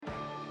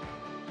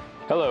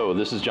Hello,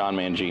 this is John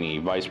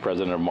Mangini, Vice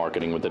President of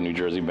Marketing with the New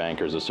Jersey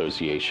Bankers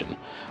Association.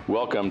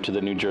 Welcome to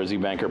the New Jersey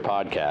Banker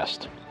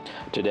Podcast.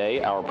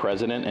 Today, our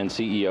President and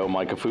CEO,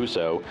 Mike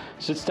Affuso,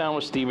 sits down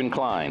with Stephen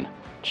Klein,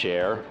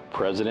 Chair,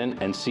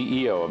 President, and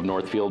CEO of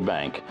Northfield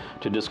Bank,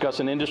 to discuss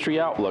an industry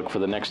outlook for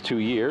the next 2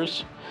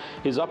 years,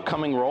 his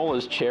upcoming role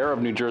as Chair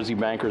of New Jersey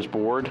Bankers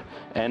Board,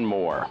 and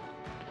more.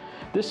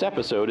 This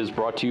episode is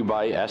brought to you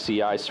by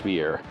SEI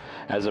Sphere.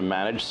 As a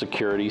managed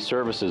security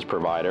services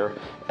provider,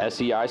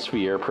 SEI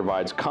Sphere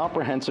provides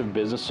comprehensive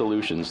business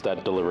solutions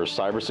that deliver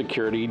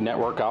cybersecurity,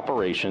 network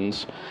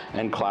operations,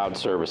 and cloud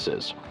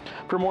services.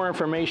 For more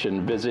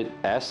information, visit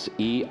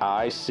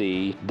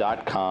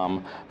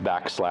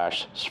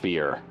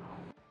seic.com/sphere.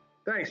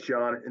 Thanks,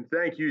 John, and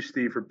thank you,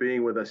 Steve, for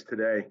being with us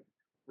today.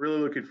 Really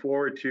looking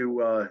forward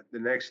to the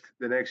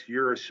next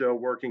year or so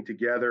working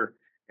together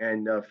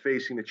and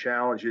facing the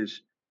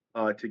challenges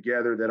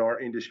together that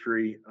our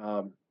industry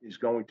is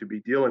going to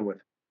be dealing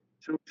with.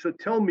 So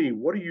tell me,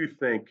 what do you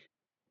think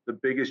the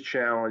biggest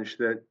challenge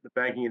that the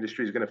banking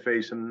industry is going to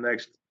face in the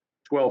next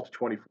 12 to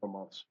 24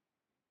 months?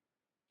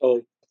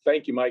 Oh,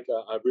 thank you, Mike.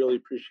 I really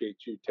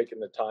appreciate you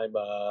taking the time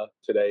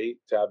today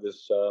to have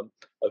this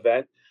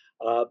event.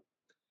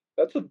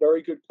 That's a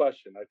very good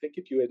question. I think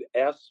if you had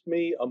asked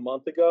me a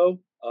month ago,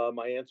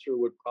 my answer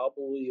would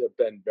probably have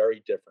been very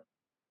different.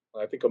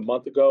 I think a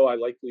month ago, I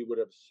likely would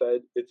have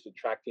said it's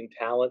attracting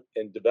talent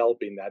and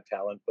developing that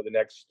talent for the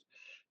next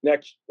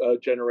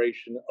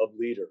generation of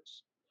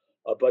leaders.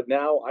 But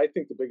now I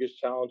think the biggest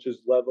challenge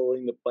is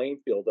leveling the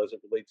playing field as it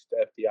relates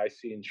to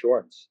FDIC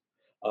insurance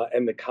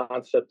and the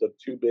concept of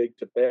too big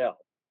to fail,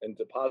 and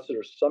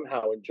depositors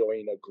somehow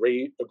enjoying a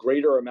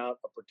greater amount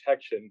of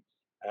protection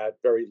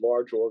at very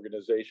large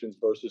organizations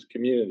versus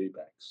community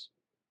banks.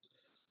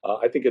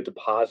 I think a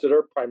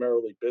depositor,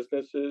 primarily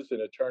businesses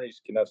and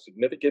attorneys, can have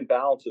significant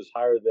balances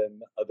higher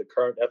than the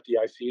current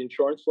FDIC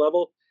insurance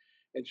level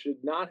and should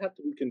not have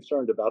to be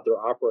concerned about their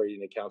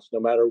operating accounts,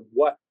 no matter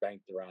what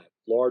bank they're at,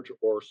 large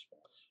or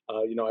small.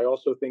 I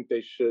also think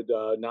they should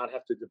not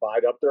have to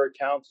divide up their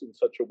accounts in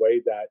such a way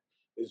that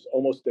is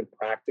almost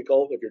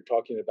impractical. If you're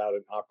talking about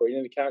an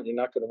operating account, you're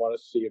not going to want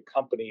to see a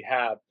company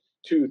have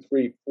 2,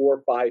 3,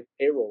 4, 5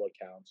 payroll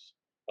accounts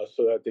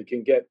so that they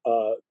can get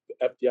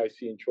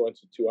FDIC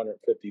insurance of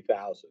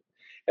 $250,000.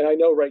 And I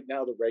know right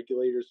now the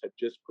regulators have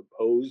just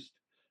proposed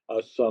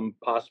some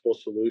possible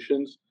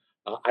solutions.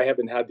 I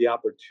haven't had the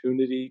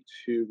opportunity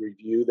to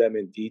review them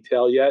in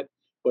detail yet,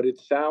 but it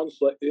sounds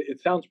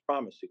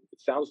promising. It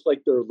sounds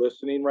like they're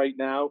listening right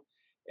now,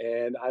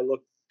 and I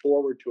look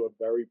forward to a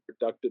very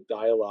productive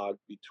dialogue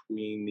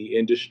between the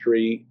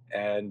industry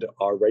and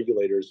our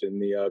regulators in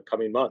the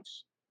coming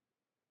months.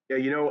 Yeah,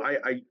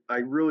 I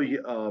really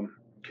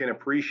can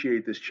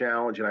appreciate this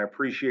challenge, and I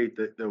appreciate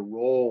the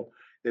role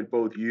that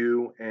both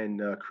you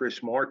and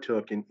Chris Marr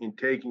took in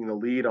taking the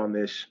lead on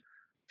this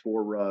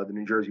for the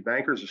New Jersey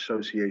Bankers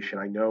Association.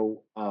 I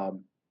know,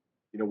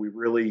 we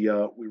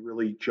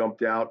really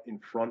jumped out in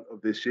front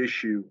of this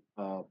issue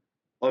of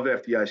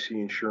FDIC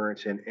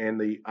insurance and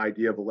the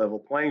idea of a level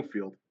playing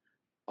field.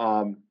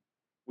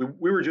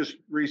 We were just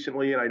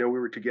recently, and I know we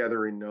were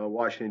together in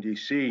Washington,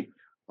 D.C.,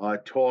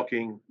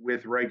 talking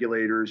with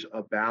regulators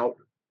about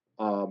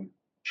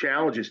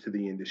challenges to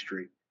the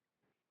industry.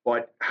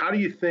 But how do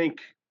you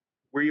think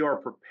we are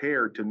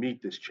prepared to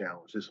meet this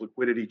challenge, this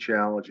liquidity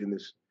challenge, and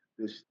this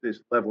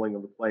leveling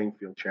of the playing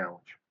field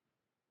challenge?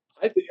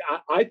 I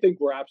think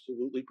we're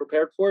absolutely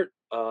prepared for it.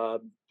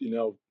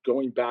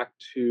 Going back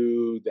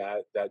to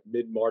that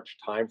mid-March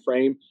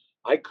timeframe,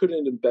 I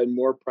couldn't have been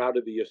more proud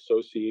of the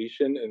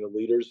association and the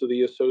leaders of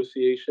the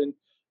association.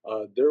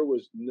 There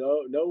was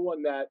no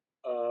one that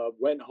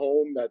went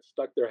home that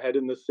stuck their head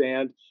in the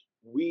sand.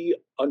 We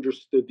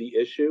understood the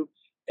issue,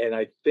 and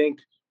I think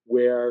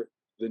where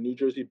the New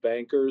Jersey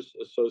Bankers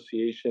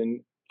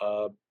Association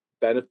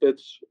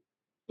benefits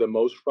the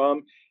most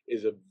from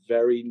is a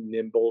very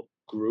nimble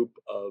group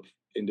of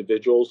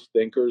individuals,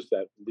 thinkers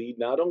that lead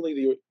not only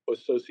the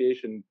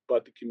association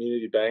but the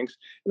community banks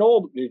and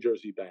all New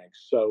Jersey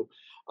banks. So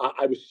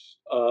I was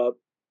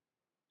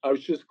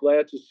just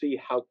glad to see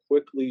how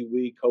quickly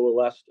we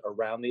coalesced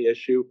around the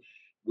issue.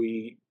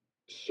 We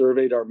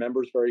surveyed our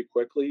members very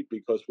quickly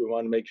because we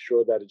want to make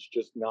sure that it's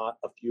just not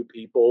a few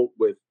people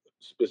with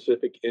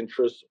specific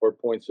interests or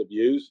points of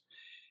views.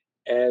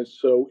 And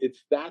so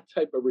it's that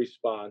type of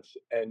response.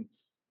 And,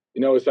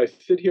 as I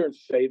sit here and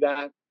say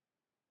that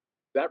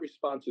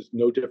response is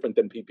no different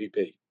than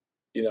PPP.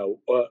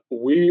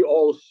 We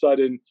all of a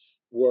sudden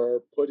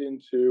were put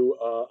into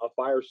a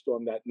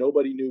firestorm that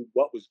nobody knew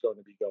what was going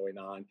to be going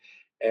on.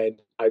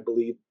 And I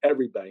believe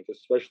every bank,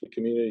 especially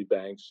community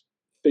banks,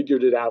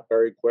 figured it out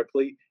very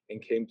quickly and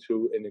came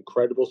to an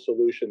incredible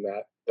solution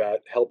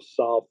that helps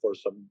solve for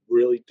some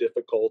really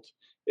difficult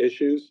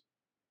issues.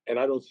 And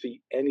I don't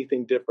see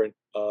anything different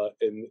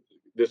in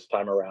this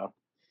time around.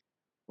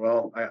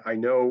 Well, I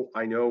know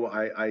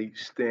I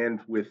stand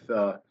with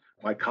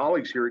my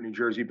colleagues here at New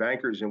Jersey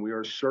Bankers, and we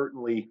are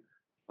certainly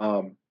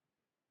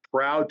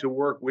proud to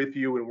work with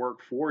you and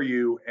work for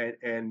you.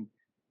 And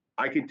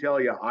I can tell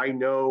you, I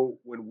know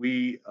when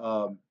we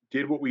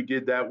did what we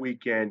did that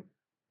weekend,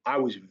 I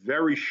was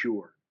very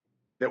sure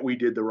that we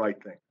did the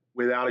right thing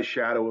without a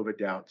shadow of a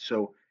doubt.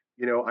 So,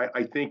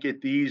 I think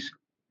at these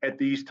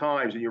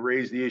times, and you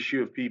raise the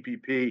issue of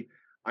PPP,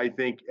 I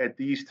think at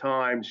these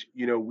times,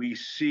 we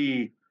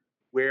see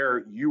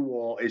where you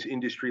all as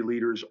industry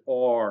leaders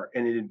are,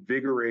 and it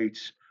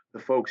invigorates the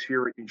folks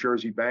here at New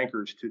Jersey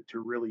Bankers to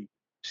really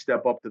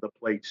step up to the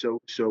plate. So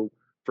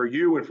for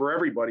you and for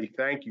everybody,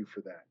 thank you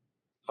for that.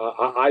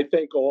 I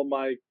thank all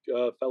my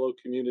fellow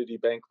community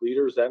bank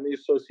leaders and the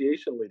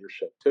association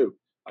leadership too.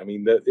 I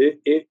mean,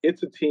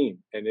 it's a team,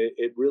 and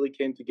it really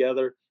came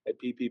together at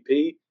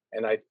PPP,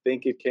 and I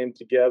think it came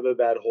together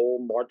that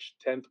whole March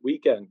 10th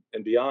weekend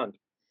and beyond.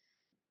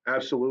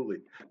 Absolutely.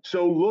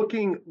 So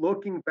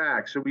looking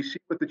back, so we see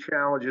what the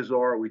challenges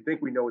are. We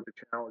think we know what the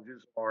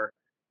challenges are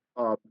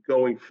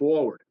going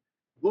forward.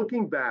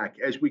 Looking back,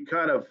 as we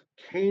kind of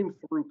came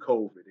through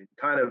COVID and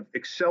kind of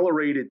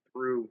accelerated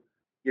through,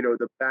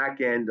 the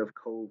back end of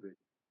COVID,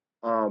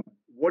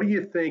 what do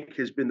you think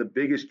has been the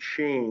biggest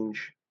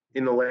change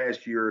in the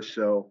last year or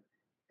so?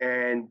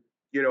 And,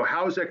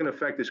 how is that going to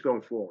affect us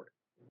going forward?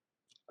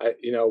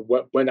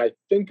 When I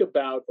think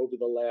about over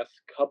the last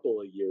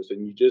couple of years,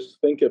 and you just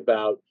think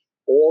about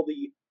all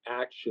the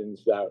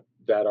actions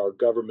that our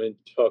government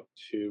took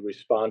to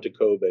respond to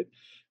COVID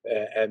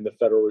and the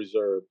Federal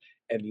Reserve,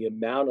 and the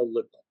amount of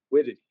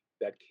liquidity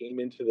that came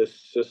into the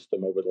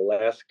system over the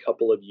last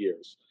couple of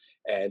years,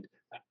 and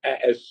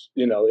as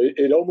you know,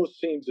 it almost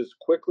seems as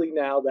quickly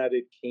now that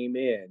it came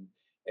in,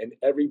 and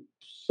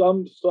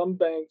some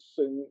banks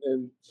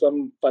and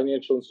some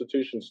financial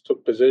institutions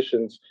took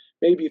positions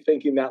maybe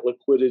thinking that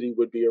liquidity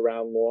would be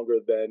around longer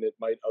than it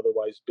might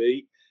otherwise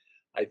be.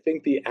 I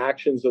think the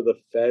actions of the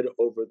Fed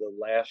over the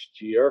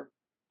last year,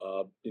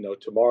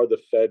 tomorrow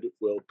the Fed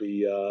will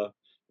be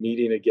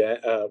meeting again,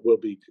 will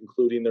be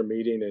concluding their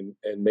meeting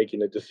and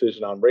making a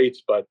decision on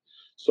rates. But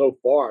so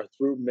far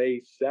through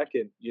May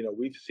 2nd,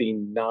 we've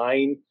seen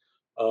 9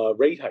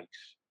 rate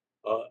hikes.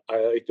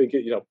 I think,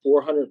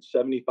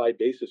 475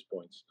 basis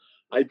points.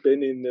 I've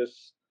been in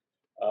this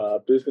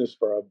business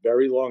for a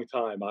very long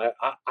time.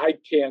 I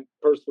can't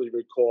personally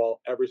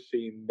recall ever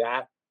seeing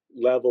that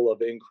level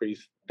of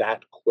increase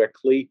that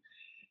quickly.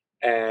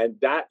 And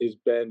that has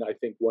been, I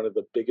think, one of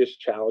the biggest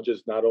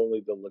challenges, not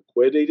only the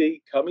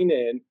liquidity coming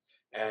in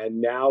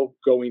and now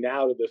going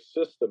out of the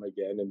system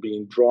again and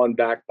being drawn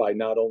back by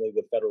not only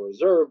the Federal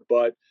Reserve,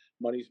 but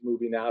money's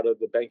moving out of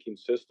the banking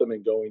system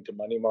and going to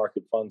money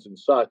market funds and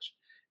such.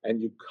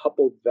 And you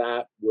couple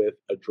that with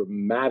a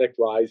dramatic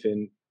rise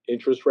in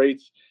interest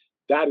rates,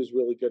 that is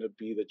really going to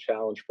be the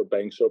challenge for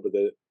banks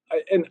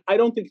and I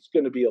don't think it's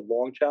going to be a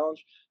long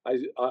challenge.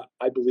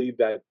 I believe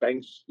that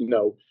banks,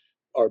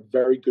 are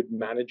very good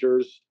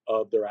managers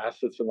of their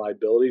assets and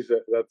liabilities.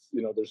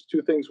 There's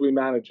 2 things we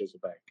manage as a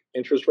bank: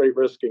 interest rate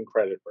risk and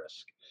credit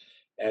risk.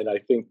 And I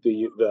think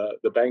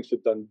the banks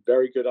have done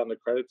very good on the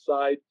credit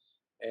side,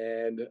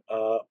 and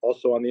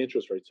also on the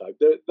interest rate side.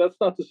 That's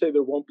not to say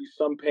there won't be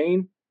some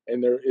pain,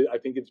 and I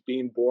think it's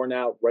being borne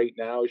out right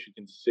now, as you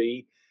can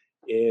see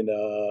in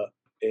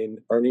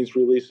earnings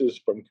releases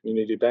from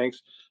community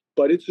banks.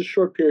 But it's a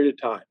short period of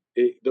time.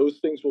 Those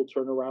things will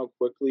turn around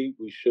quickly.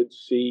 We should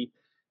see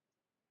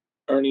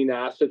earning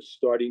assets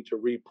starting to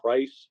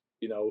reprice.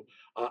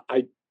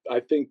 I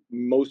think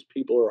most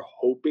people are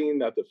hoping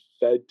that the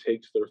Fed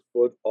takes their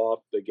foot off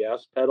the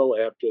gas pedal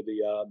after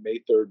the May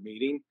 3rd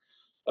meeting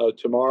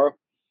tomorrow.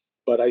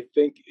 But I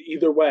think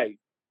either way,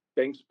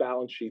 banks'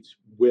 balance sheets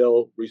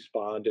will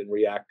respond and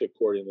react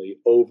accordingly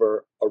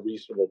over a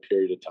reasonable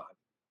period of time.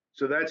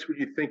 So that's what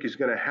you think is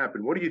going to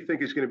happen. What do you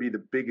think is going to be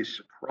the biggest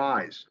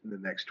surprise in the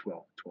next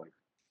 12 to 20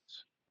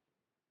 months?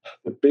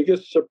 The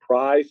biggest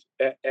surprise,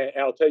 and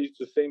I'll tell you, it's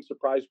the same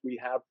surprise we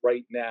have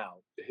right now.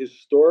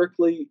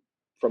 Historically,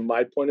 from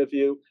my point of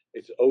view,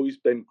 it's always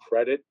been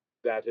credit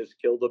that has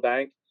killed a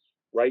bank.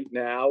 Right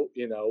now,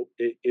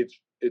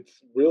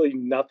 it's really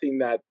nothing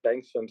that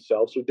banks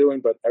themselves are doing,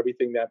 but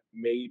everything that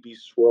may be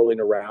swirling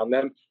around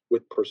them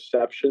with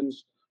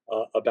perceptions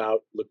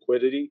about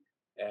liquidity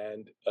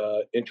and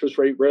interest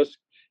rate risk.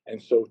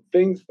 And so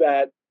things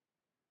that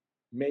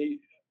may,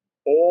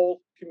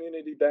 all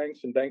community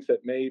banks and banks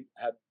that may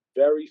have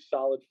very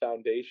solid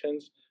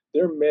foundations,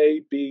 there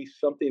may be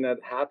something that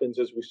happens,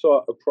 as we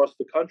saw across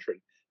the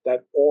country,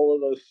 that all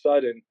of a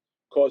sudden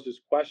causes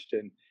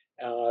question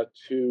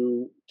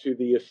to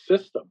the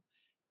system.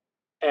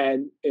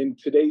 And in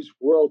today's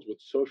world, with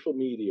social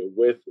media,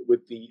 with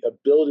the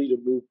ability to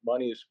move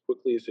money as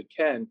quickly as it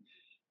can,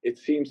 it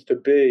seems to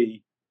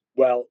be,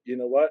 well, you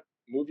know what?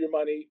 Move your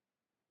money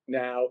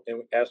now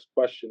and ask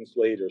questions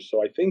later.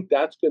 So I think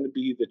that's going to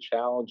be the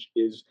challenge,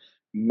 is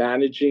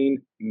managing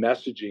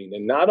messaging,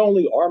 and not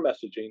only our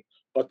messaging,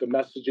 but the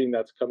messaging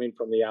that's coming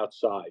from the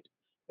outside.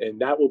 And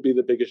that will be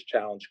the biggest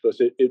challenge,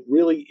 because it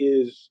really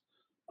is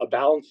a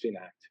balancing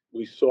act.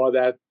 We saw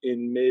that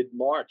in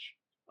mid-March.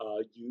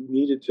 You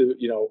needed to,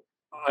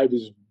 I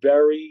was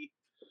very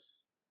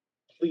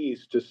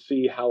pleased to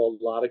see how a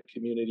lot of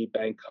community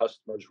bank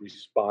customers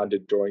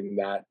responded during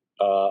that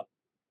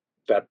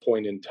that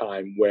point in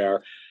time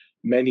where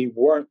many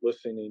weren't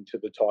listening to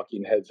the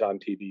talking heads on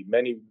TV.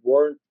 Many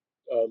weren't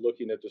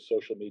looking at the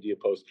social media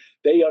posts.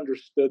 They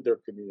understood their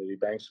community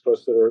banks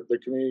because their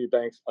community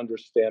banks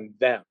understand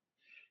them.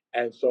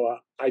 And so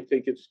I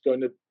think it's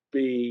going to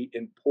be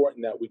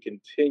important that we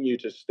continue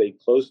to stay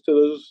close to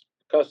those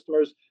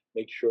customers,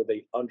 make sure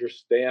they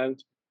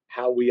understand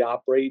how we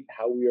operate,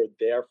 how we are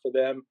there for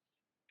them,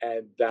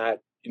 and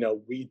that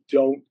we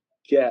don't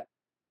get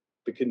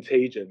the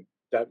contagion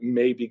that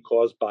may be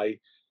caused by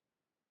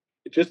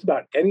just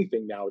about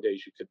anything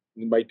nowadays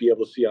you might be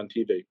able to see on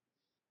TV.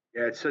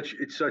 Yeah, it's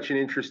such an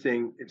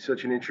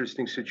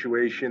interesting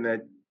situation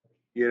that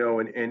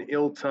an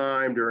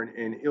ill-timed or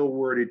an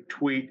ill-worded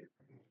tweet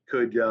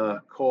could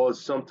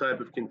cause some type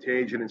of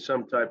contagion and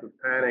some type of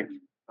panic.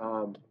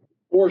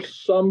 Or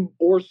some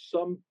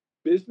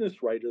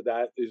business writer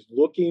that is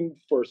looking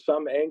for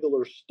some angle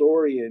or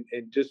story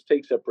and just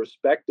takes a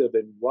perspective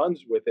and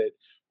runs with it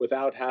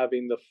without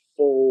having the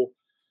full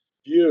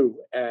view,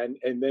 and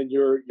then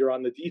you're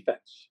on the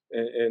defense.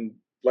 And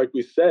like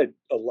we said,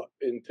 a lot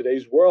in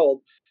today's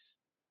world,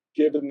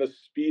 given the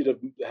speed of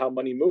how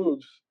money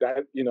moves,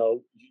 that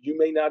you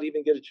may not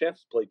even get a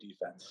chance to play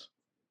defense.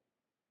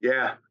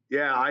 Yeah.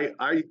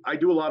 I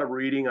do a lot of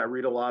reading. I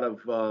read a lot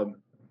of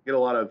get a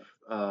lot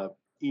of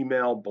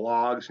email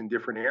blogs in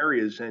different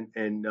areas,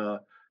 and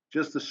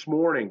just this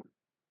morning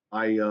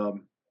I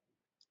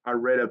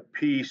read a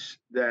piece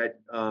that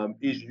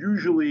is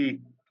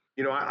usually,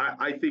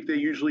 I think they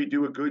usually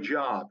do a good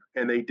job,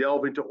 and they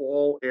delve into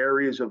all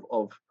areas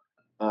of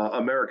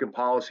American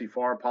policy,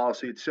 foreign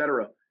policy, et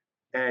cetera.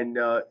 And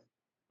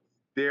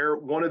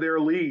one of their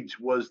leads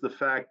was the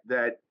fact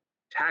that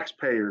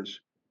taxpayers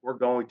were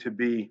going to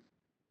be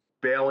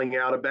bailing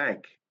out a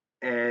bank,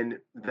 and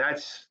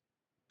that's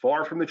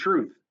far from the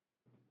truth.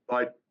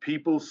 But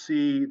people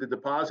see the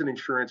deposit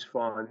insurance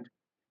fund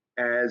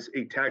as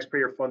a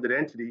taxpayer funded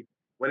entity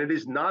when it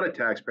is not a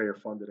taxpayer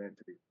funded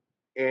entity.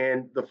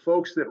 And the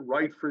folks that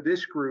write for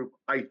this group,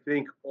 I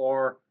think,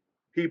 are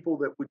people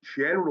that would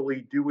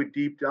generally do a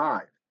deep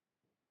dive.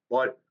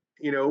 But,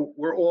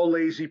 we're all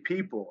lazy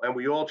people, and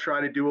we all try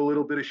to do a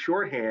little bit of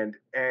shorthand.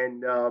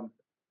 And,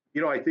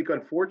 I think,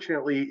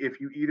 unfortunately,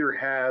 if you either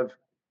have,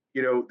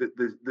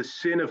 the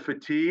sin of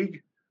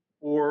fatigue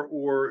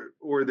or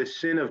the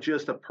sin of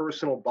just a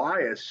personal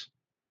bias,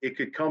 it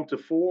could come to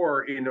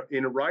fore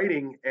in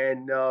writing,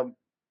 and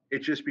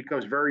it just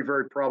becomes very,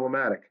 very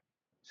problematic.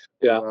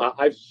 Yeah,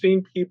 I've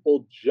seen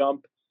people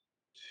jump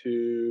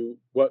to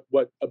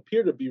what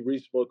appear to be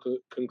reasonable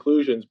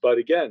conclusions, but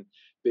again,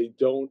 they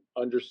don't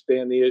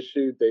understand the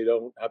issue, they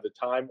don't have the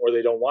time, or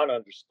they don't want to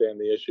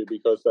understand the issue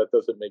because that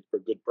doesn't make for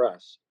good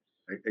press.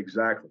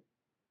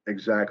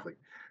 Exactly.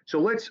 So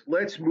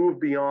let's move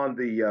beyond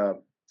the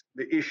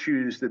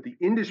issues that the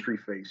industry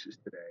faces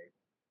today,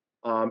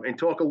 and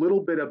talk a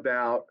little bit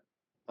about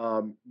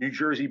New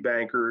Jersey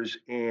Bankers,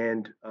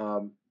 and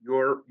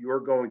you're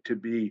going to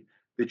be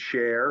the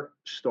chair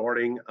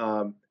starting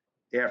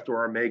after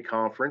our May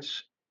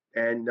conference.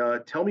 And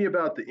tell me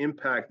about the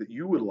impact that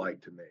you would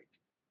like to make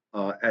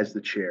as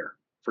the chair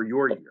for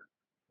your year.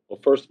 Well,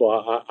 first of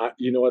all,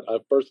 you know what?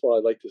 First of all,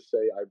 I'd like to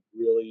say I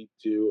really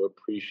do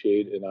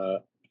appreciate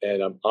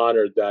and I'm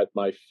honored that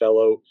my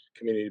fellow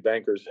community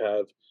bankers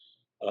have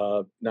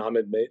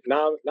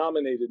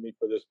nominated me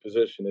for this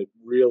position. It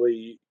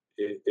really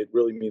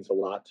means a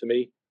lot to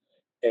me.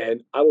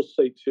 And I will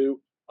say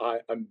too,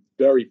 I'm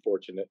very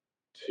fortunate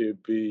to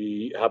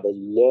have a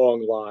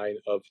long line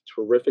of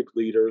terrific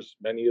leaders.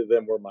 Many of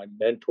them were my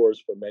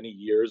mentors for many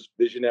years,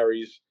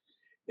 visionaries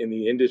in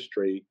the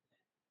industry.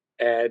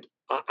 And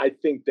I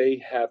think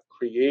they have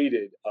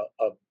created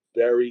a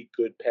very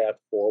good path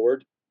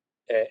forward.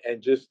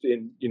 And just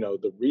in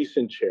the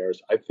recent chairs,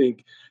 I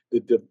think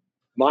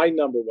my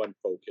number one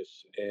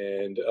focus,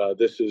 and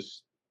this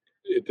is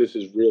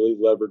really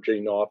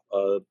leveraging off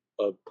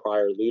of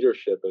prior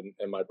leadership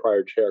and my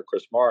prior chair,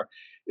 Chris Marr,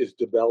 is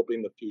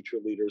developing the future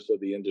leaders of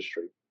the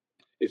industry.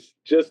 It's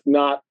just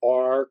not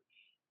our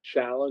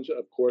challenge.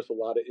 Of course, a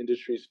lot of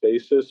industries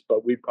face this,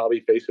 but we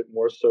probably face it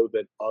more so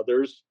than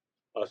others.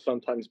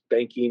 Sometimes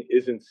banking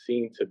isn't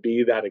seen to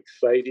be that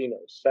exciting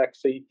or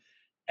sexy.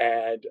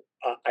 And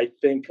I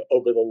think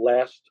over the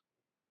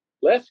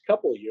last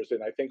couple of years,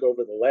 and I think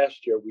over the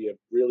last year, we have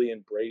really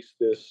embraced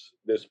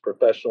this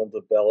professional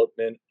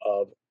development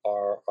of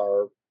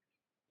our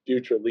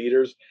future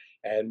leaders,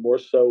 and more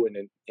so in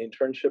an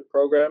internship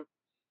program.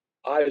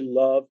 I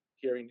love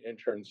hearing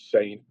interns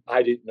saying,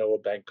 "I didn't know a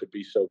bank could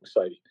be so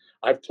exciting."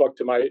 I've talked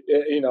to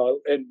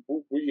and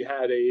we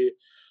had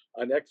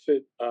an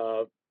exit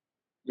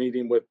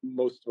meeting with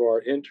most of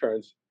our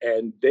interns,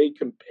 and they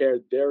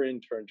compared their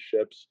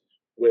internships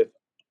with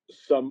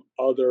some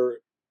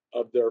other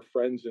of their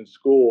friends in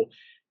school,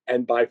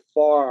 and by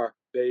far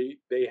they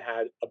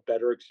had a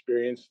better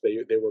experience.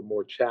 They were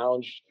more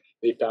challenged.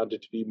 They found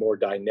it to be more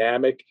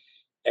dynamic,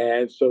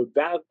 and so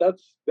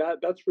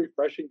that's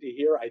refreshing to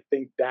hear. I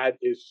think that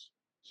is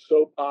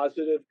so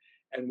positive,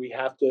 and we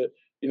have to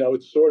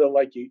it's sort of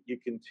like you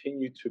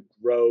continue to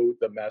grow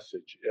the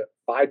message.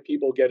 5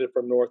 people get it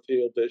from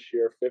Northfield this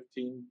year,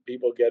 15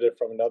 people get it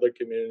from another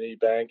community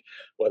bank,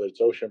 whether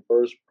it's Ocean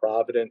First,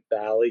 Provident,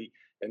 Valley,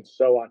 and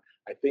so on.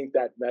 I think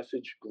that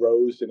message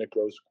grows, and it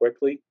grows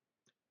quickly.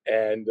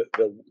 And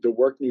the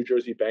work New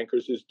Jersey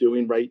Bankers is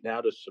doing right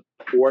now to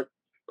support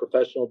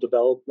professional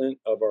development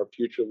of our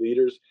future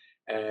leaders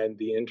and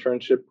the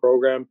internship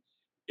program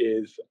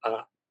is,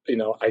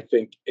 I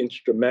think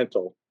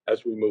instrumental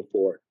as we move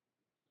forward.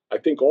 I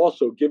think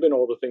also, given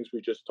all the things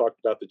we just talked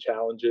about, the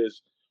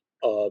challenges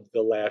of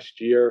the last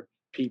year,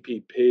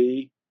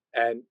 PPP,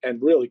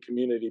 and really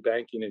community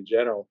banking in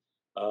general,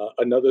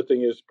 another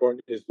thing is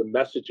important is the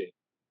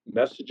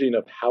messaging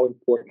of how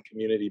important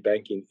community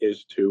banking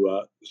is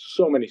to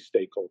so many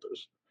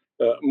stakeholders.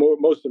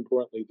 Most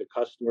importantly, the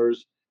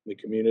customers, the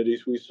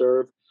communities we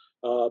serve,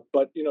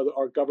 but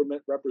our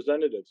government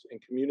representatives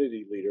and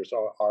community leaders,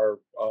 our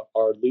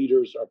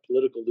leaders, our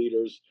political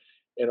leaders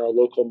in our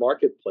local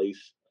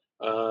marketplace.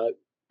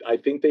 I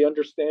think they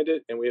understand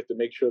it, and we have to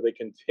make sure they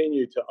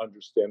continue to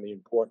understand the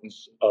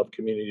importance of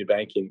community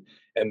banking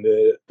and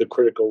the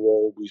critical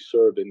role we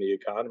serve in the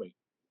economy.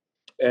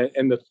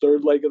 And the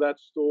third leg of that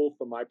stool,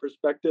 from my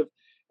perspective,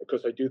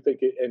 because I do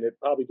think and it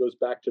probably goes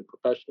back to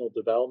professional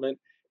development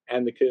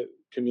and the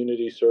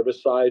community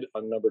service side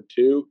on number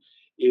 2,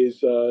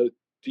 is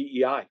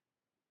DEI.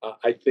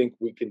 I think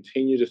we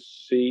continue to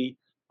see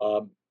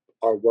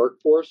our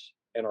workforce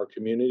and our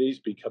communities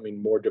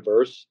becoming more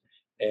diverse.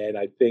 And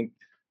I think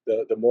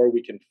the more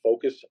we can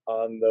focus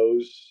on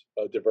those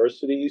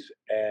diversities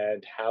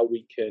and how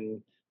we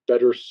can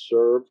better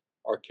serve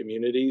our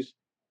communities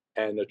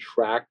and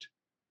attract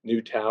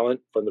new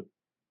talent from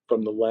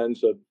the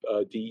lens of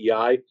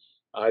DEI,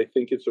 I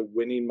think it's a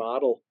winning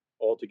model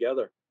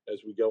altogether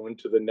as we go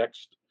into the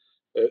next,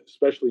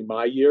 especially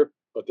my year,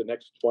 but the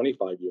next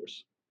 25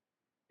 years.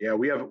 Yeah,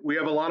 we have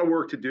a lot of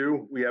work to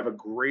do. We have a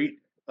great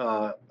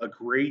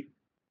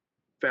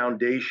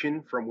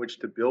foundation from which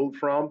to build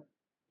from,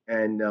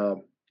 and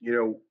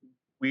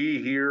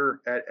we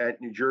here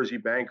at New Jersey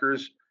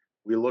Bankers,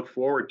 we look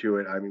forward to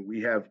it. I mean,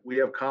 we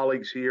have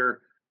colleagues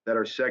here that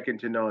are second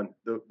to none.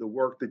 The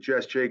work that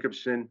Jess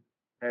Jacobson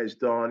has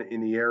done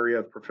in the area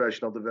of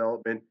professional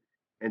development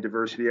and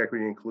diversity,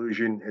 equity, and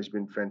inclusion has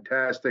been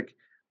fantastic.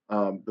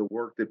 The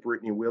work that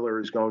Brittany Wheeler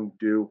is going to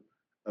do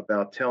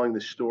about telling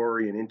the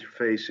story and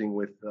interfacing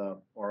with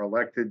our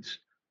electeds,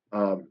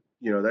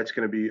 that's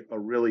going to be a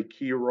really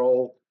key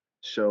role.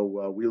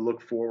 So we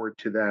look forward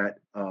to that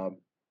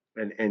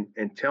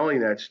and telling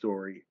that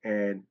story.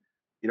 And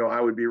I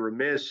would be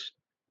remiss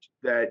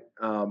that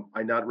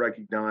I not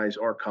recognize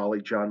our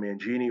colleague John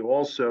Mangini,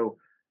 also,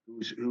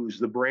 who's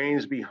the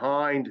brains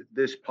behind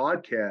this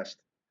podcast,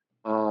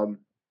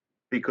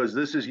 because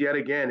this is yet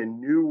again a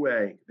new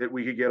way that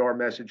we could get our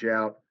message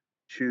out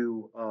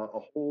to a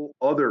whole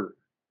other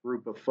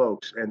group of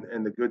folks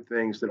and the good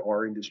things that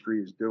our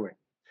industry is doing.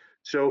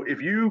 So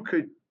if you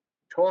could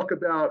talk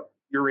about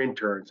your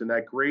interns and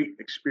that great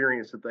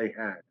experience that they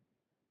had,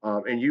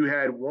 and you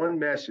had one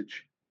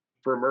message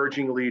for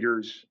emerging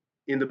leaders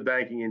in the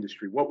banking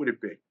industry, what would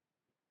it be?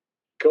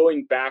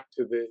 Going back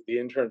to the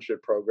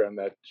internship program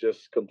that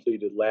just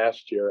completed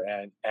last year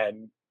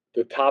and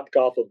the Top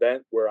Golf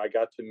event where I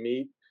got to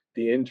meet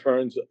the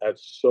interns at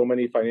so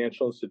many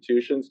financial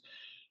institutions,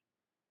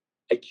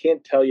 I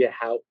can't tell you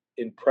how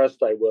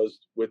impressed I was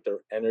with their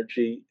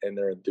energy and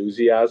their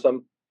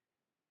enthusiasm.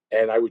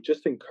 And I would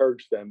just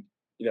encourage them,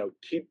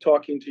 keep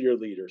talking to your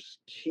leaders,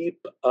 keep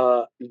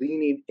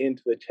leaning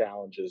into the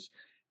challenges,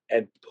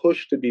 and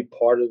push to be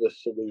part of the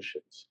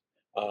solutions.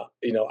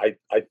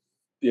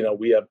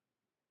 We have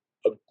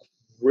a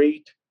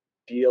great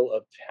deal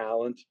of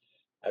talent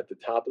at the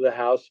top of the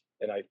house,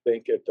 and I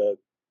think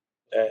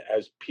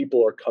as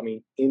people are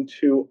coming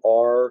into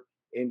our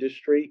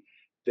industry,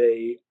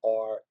 they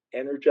are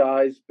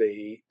energized.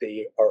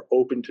 They are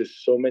open to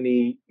so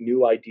many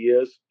new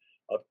ideas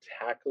of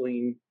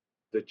tackling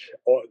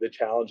the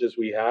challenges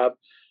we have.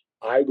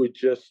 I would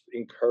just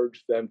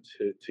encourage them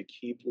to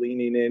keep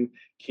leaning in,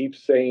 keep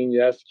saying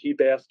yes, keep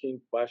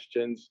asking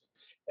questions,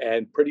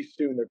 and pretty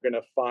soon they're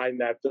going to find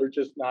that they're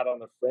just not on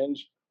the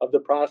fringe of the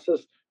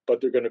process,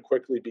 but they're going to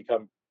quickly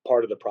become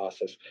part of the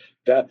process.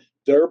 That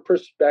their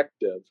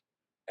perspective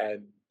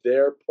and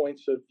their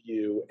points of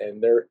view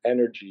and their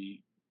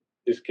energy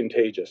is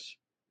contagious,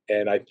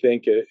 and I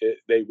think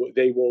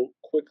they will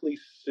quickly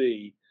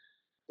see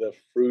the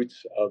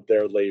fruits of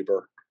their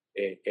labor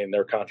in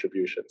their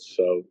contributions.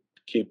 So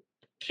keep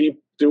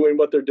doing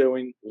what they're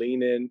doing,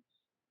 lean in,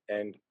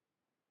 and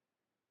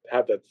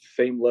have that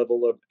same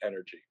level of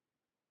energy.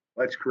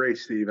 That's great,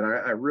 Steve, and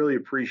I really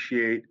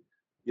appreciate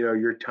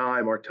your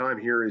time. Our time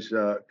here is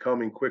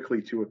coming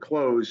quickly to a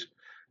close.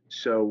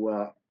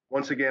 So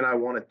once again, I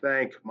want to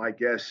thank my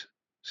guest,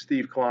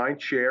 Steve Klein,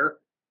 Chair,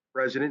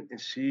 President, and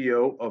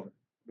CEO of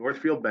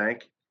Northfield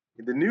Bank,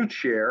 and the new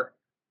Chair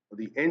of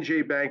the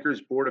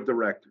NJBankers Board of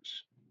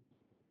Directors.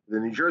 The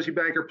New Jersey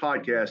Banker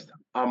Podcast,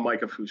 I'm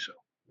Mike Afuso.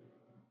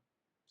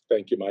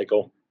 Thank you,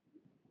 Michael.